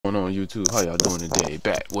going on YouTube? How y'all doing today?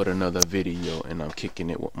 Back with another video, and I'm kicking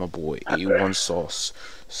it with my boy A1 Sauce.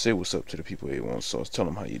 Say what's up to the people, A1 Sauce. Tell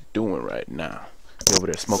them how you doing right now. You over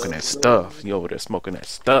there smoking that stuff. You over there smoking that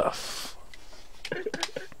stuff.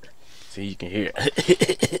 See, you can hear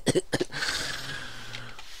it.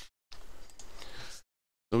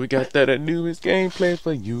 So we got that Anubis gameplay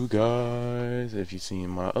for you guys. If you've seen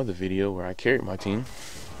my other video where I carried my team,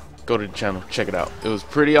 go to the channel, check it out. It was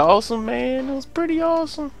pretty awesome, man. It was pretty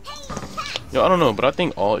awesome. Yo, I don't know, but I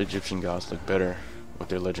think all Egyptian gods look better with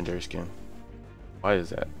their legendary skin. Why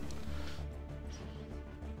is that?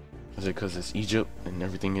 Is it because it's Egypt and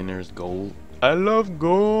everything in there is gold? I love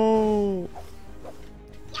gold.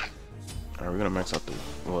 Alright, we're gonna max out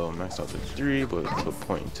the max out the 3, but put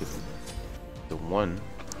point to the 1.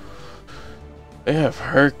 They have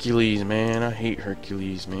Hercules, man. I hate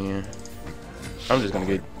Hercules, man. I'm just gonna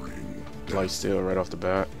get lifesteal right off the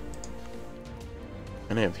bat.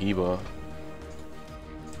 And they have Heba.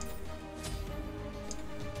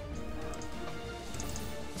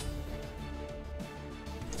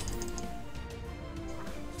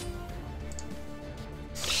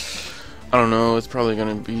 I don't know, it's probably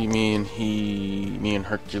gonna be me and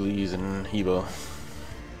Hercules and Heba.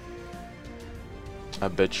 I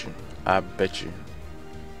bet you. I bet you.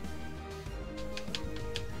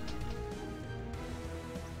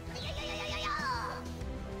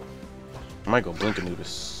 I might go blink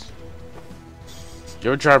Anubis.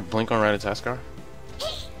 You ever try blink on Ratataskar?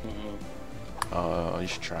 You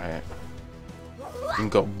should try it. You can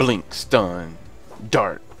go blink, stun,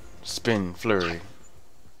 dart, spin, flurry.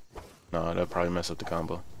 No, that'll probably mess up the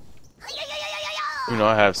combo. You know,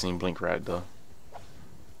 I have seen blink rat though.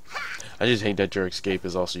 I just hate that your escape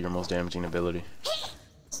is also your most damaging ability.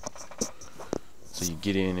 So you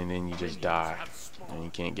get in and then you just die and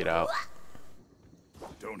you can't get out.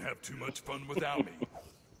 Don't have too much fun without me.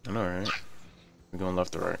 I know, right? We're going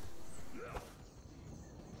left to right.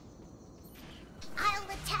 I'll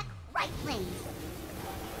attack right lane.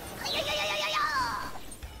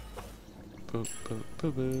 Boop, boop,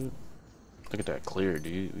 boop, boop. Look at that clear,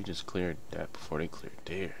 dude. We just cleared that before they cleared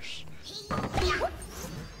theirs.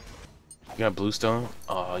 You got bluestone?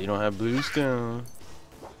 Oh, you don't have bluestone.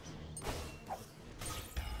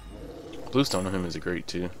 Bluestone on him is a great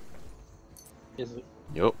too. Is it?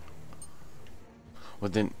 Yup.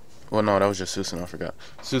 Well no, that was just Susanoo, I forgot.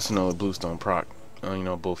 Susanoo with bluestone proc. You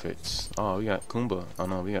know, both hits. Oh, we got Kumba. Oh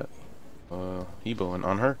no, we got Hebo and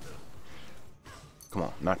on her. Come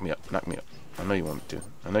on, knock me up, knock me up. I know you want me to.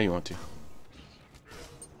 I know you want to.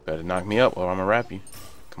 Better knock me up or I'm gonna wrap you.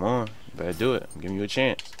 Come on, you better do it. I'm giving you a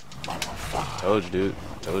chance. Told you, dude.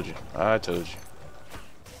 Told you. I told you.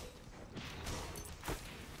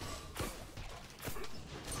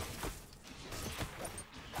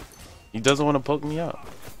 He doesn't want to poke me out.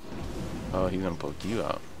 Oh, he's gonna poke you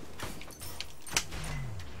out.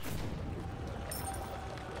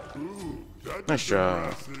 Nice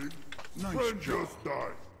job. Nice job.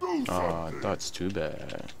 Oh, that's too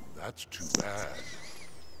bad. That's too bad.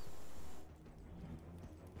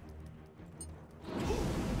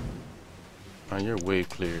 Oh, you're way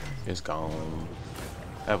clear. It's gone.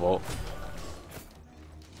 Have ult.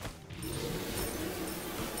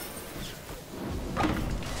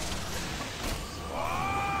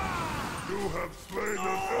 You have slain an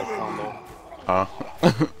enemy. Huh?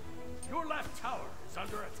 Your left tower is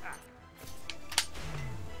under attack.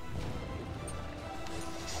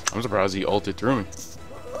 I'm surprised he ulted through me.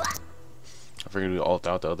 I figured we'd ult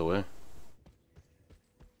out the other way.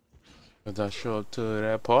 Cause I show up to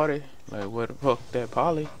that party, like where the fuck that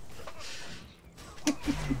Polly?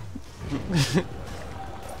 It's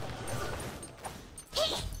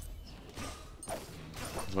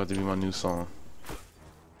about to be my new song.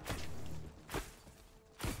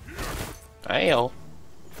 Ayo.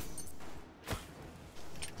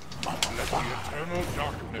 Let the eternal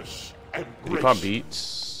darkness Did he embrace. pop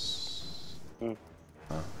beats?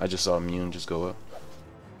 I just saw Immune just go up.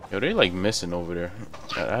 Yo, they like missing over there.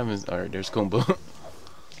 I haven't. Alright, there's Kumba.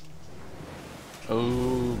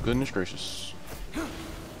 Oh, goodness gracious. You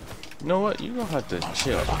know what? You gonna have to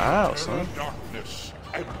chill out, son. Darkness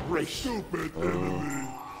embrace. Stupid enemy.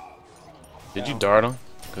 Did you dart him?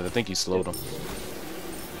 Because I think you slowed him.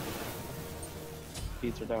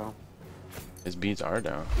 Beats are down. His beats are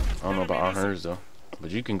down. I don't know about on hers though.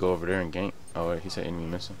 But you can go over there and gank. Oh wait, he said enemy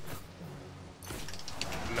missing.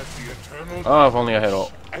 Let the eternal Oh, if only I had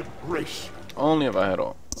ult. embrace. Only if I had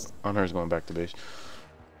ult. On hers going back to base.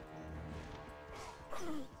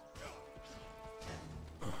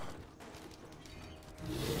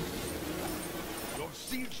 Your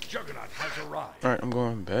siege juggernaut has arrived. Alright, I'm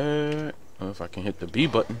going back. If I can hit the B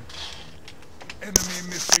button. Enemy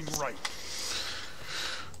missing right.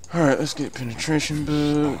 Alright, let's get penetration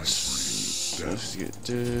boots. Let's get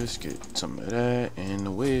this, get some of that, and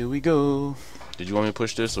away we go. Did you want me to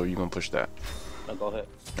push this, or are you gonna push that? No, go ahead.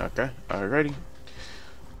 Okay, alrighty.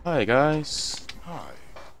 Hi, guys. Hi.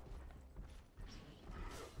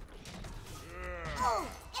 Oh,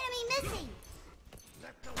 enemy missing.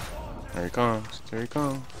 There he comes, there he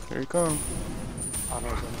comes, there he comes. I know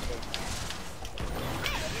it's gonna say.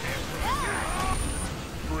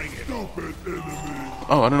 Bring it open, enemy.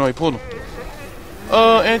 Oh, I don't know, he pulled him.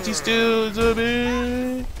 Anti-steal is a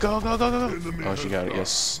bit. Go, go, go, go, go. Oh, she got it,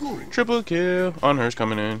 yes. Triple kill. On her's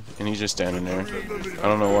coming in, and he's just standing there. I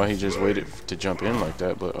don't know why he just waited to jump in like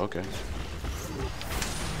that, but okay.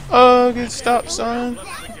 Oh, good stop, son.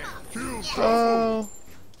 Oh.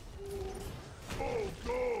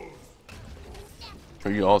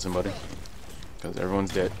 Are you ulting, buddy? Because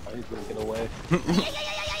everyone's dead. Oh, he's gonna get away.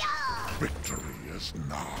 Victory is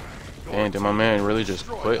nigh. And did my man really just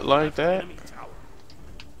quit like that?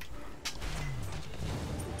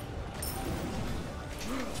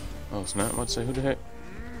 Oh snap, I'd say who the heck?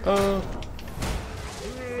 Oh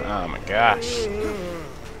my gosh.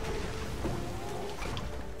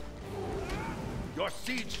 Your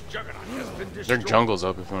siege juggernaut has been Their destroyed. jungle's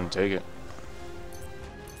up if you want to take it.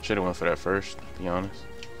 Should've went for that first, to be honest.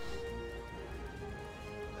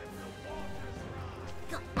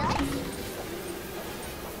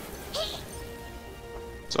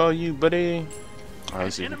 It's all you, buddy. I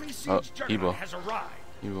see. Enemy siege Oh, juggernaut Hebo. has arrived.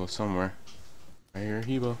 Hebo somewhere. Right here,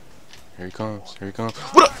 Hebo. Here he comes. Here he comes.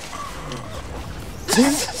 What up?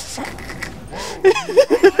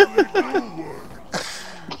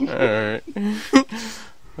 Alright.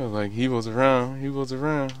 I was like, Hebo's around. Hebo's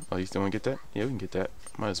around. Oh, you still want to get that? Yeah, we can get that.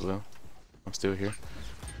 Might as well. I'm still here.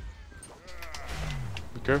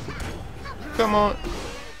 Be careful. Come on.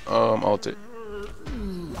 I'm ulted.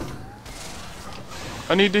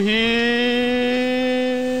 I need to heal.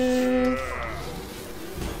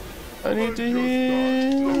 I need to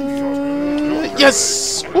heal.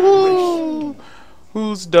 Yes! Woo!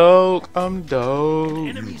 Who's Dogg? I'm Dogg.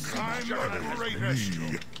 Enemy siege juggernaut has been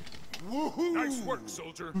destroyed. Woohoo! Nice work,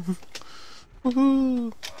 soldier.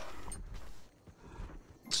 Woohoo!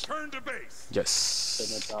 Turn to base.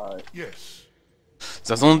 Yes. Gonna die. Yes.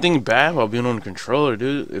 So that's the only thing bad about being on the controller,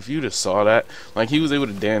 dude. If you just saw that, like he was able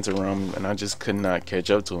to dance around me, and I just could not catch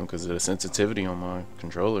up to him because of the sensitivity on my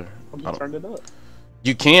controller. You turned it up.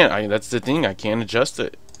 You can't. That's the thing. I can't adjust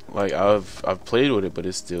it. Like I've played with it, but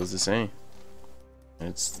it still is the same.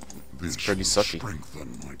 It's pretty sucky.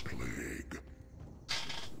 Strengthen my plague.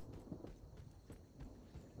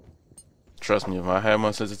 Trust me, if I had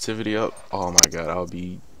my sensitivity up, oh my god, I'll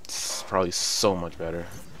be probably so much better.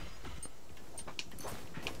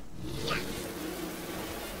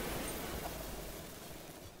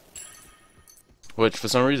 Which for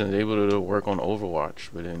some reason is able to work on Overwatch,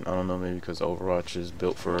 but then I don't know, maybe because Overwatch is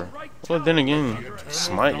built for. Well, then again,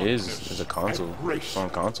 Smite is a console. It's on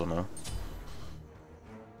console now.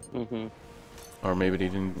 Or maybe they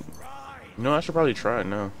didn't. No, I should probably try it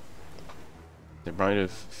now. They might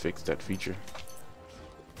have fixed that feature.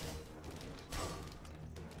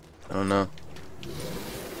 I don't know.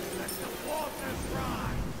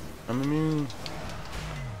 I'm immune.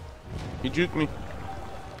 He juked me.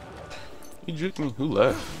 He juked me. Who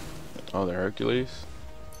left? Oh, the Hercules.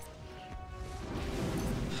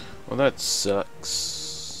 Well, that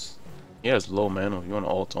sucks. He has low mana. If you want to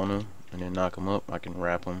ult on him and then knock him up, I can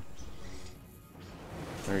wrap him.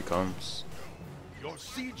 There he comes. Your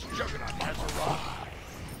siege juggernaut has arrived.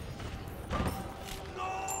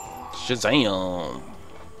 Shazam!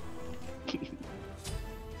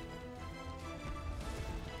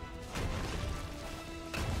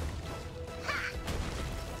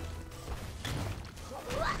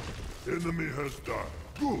 Enemy has died.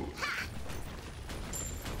 Good.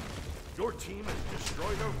 Your team has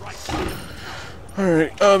destroyed a right.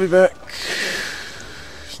 Alright, I'll be back.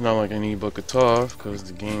 It's not like I need Book of Toph, because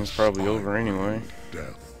the game's probably over anyway.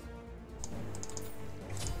 Death.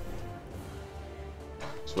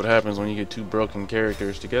 That's what happens when you get two broken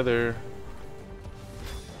characters together.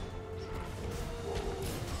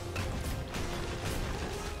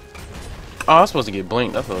 Oh, I was supposed to get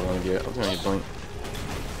blinked. That's what I was gonna get. I was gonna get blinked.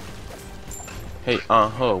 Hey,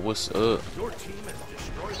 what's up? Your team has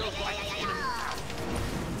destroyed a right enemy.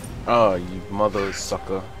 Oh, you mother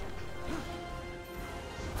sucker.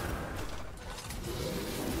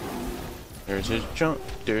 There's his jump.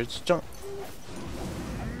 There's his jump.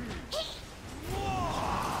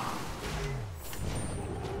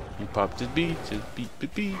 He popped his beats. His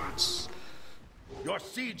beats. Your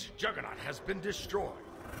siege juggernaut has been destroyed.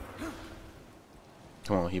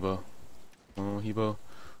 Come on, Hebo. Come on, Hebo.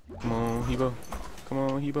 Come on, Hebo. Come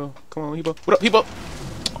on, Hebo. Come on, Hebo. What up, Hebo?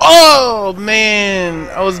 Oh, man.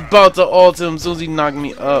 I was about to ult him as soon as he knocked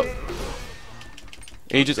me up.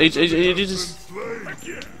 Aegis.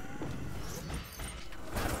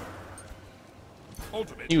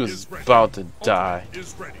 He was about to die.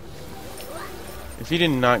 If he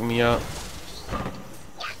didn't knock me up.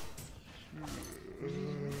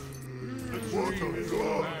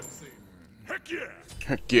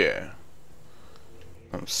 Heck yeah.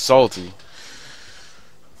 I'm salty.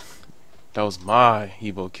 That was my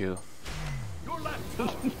Hebo kill.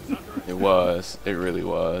 It was. It really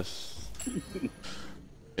was.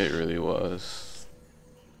 It really was.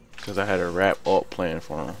 Because I had a rap ult plan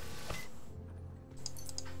for him.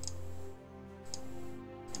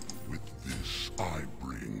 With this, I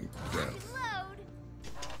bring death.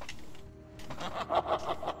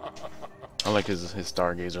 I like his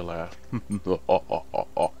stargazer laugh.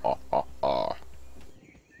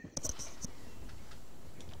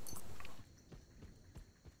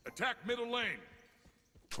 Attack middle lane.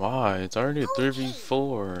 Why? It's already a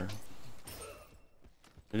 3v4.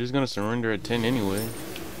 They're just gonna surrender at 10 anyway.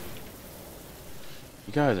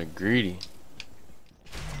 You guys are greedy.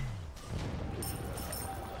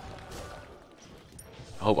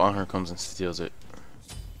 I hope Anher comes and steals it.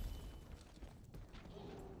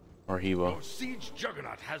 Or Hebo. Your siege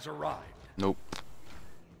juggernaut has arrived. Nope.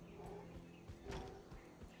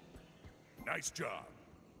 Nice job.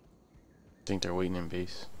 Think they're waiting in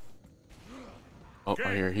base. Oh,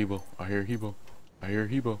 I hear Hebo. I hear Hebo. I hear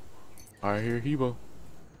Hebo. I hear Hebo.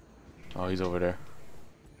 Oh, he's over there.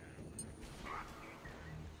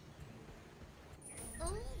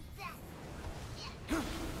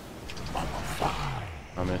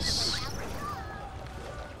 I miss.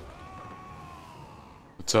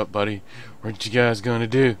 What's up, buddy? What you guys gonna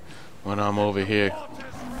do when I'm over here?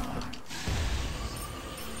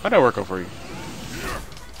 How'd that work out for you?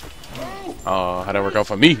 How'd that work out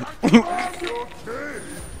for me?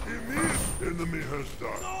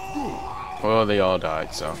 Well, they all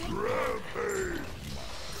died, so.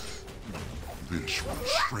 This will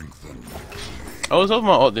strengthen. I was hoping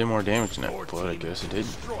my ult did more damage than that, but I guess it didn't.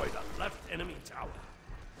 Destroy the left enemy tower.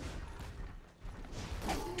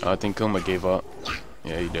 I think Kuma gave up.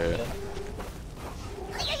 Yeah, he did.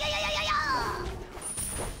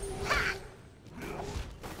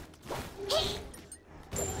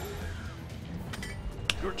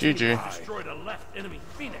 GG. Destroyed a left enemy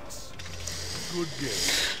phoenix. Good game.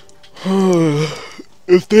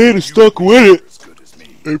 If they had stuck with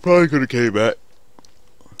it, they probably could have came back.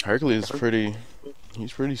 Hercules is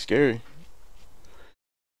he's pretty scary.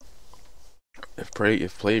 If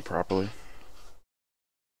played properly.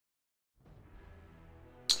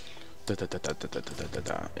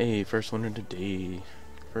 Hey, first one of the day.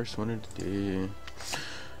 First one of the day.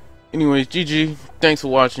 Anyways, GG. Thanks for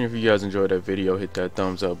watching. If you guys enjoyed that video, hit that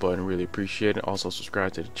thumbs up button. Really appreciate it. Also,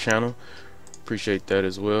 subscribe to the channel. Appreciate that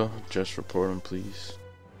as well. Just report him, please.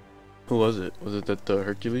 Who was it? Was it that the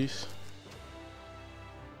Hercules?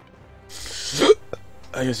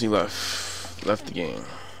 I guess he left the game.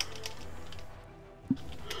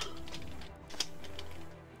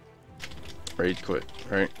 Rage quit,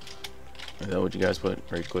 right? Is that what you guys put?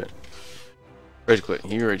 Rage quit. Rage quit.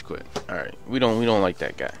 He rage quit. All right. We don't like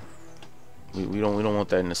that guy. We don't want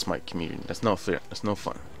that in the Smite community. That's not fair. That's no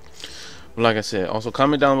fun. But like I said, also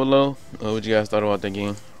comment down below what you guys thought about that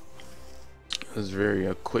game. It was very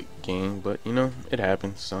a quick game, but you know it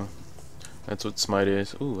happens. So that's what Smite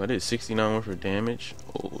is. Ooh, I did 69 worth of damage.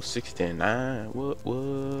 Oh, 69. What?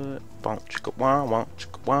 Bonk chicka wah wah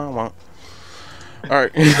chicka wah wah. All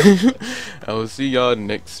right. I will see y'all in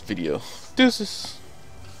the next video. Deuces.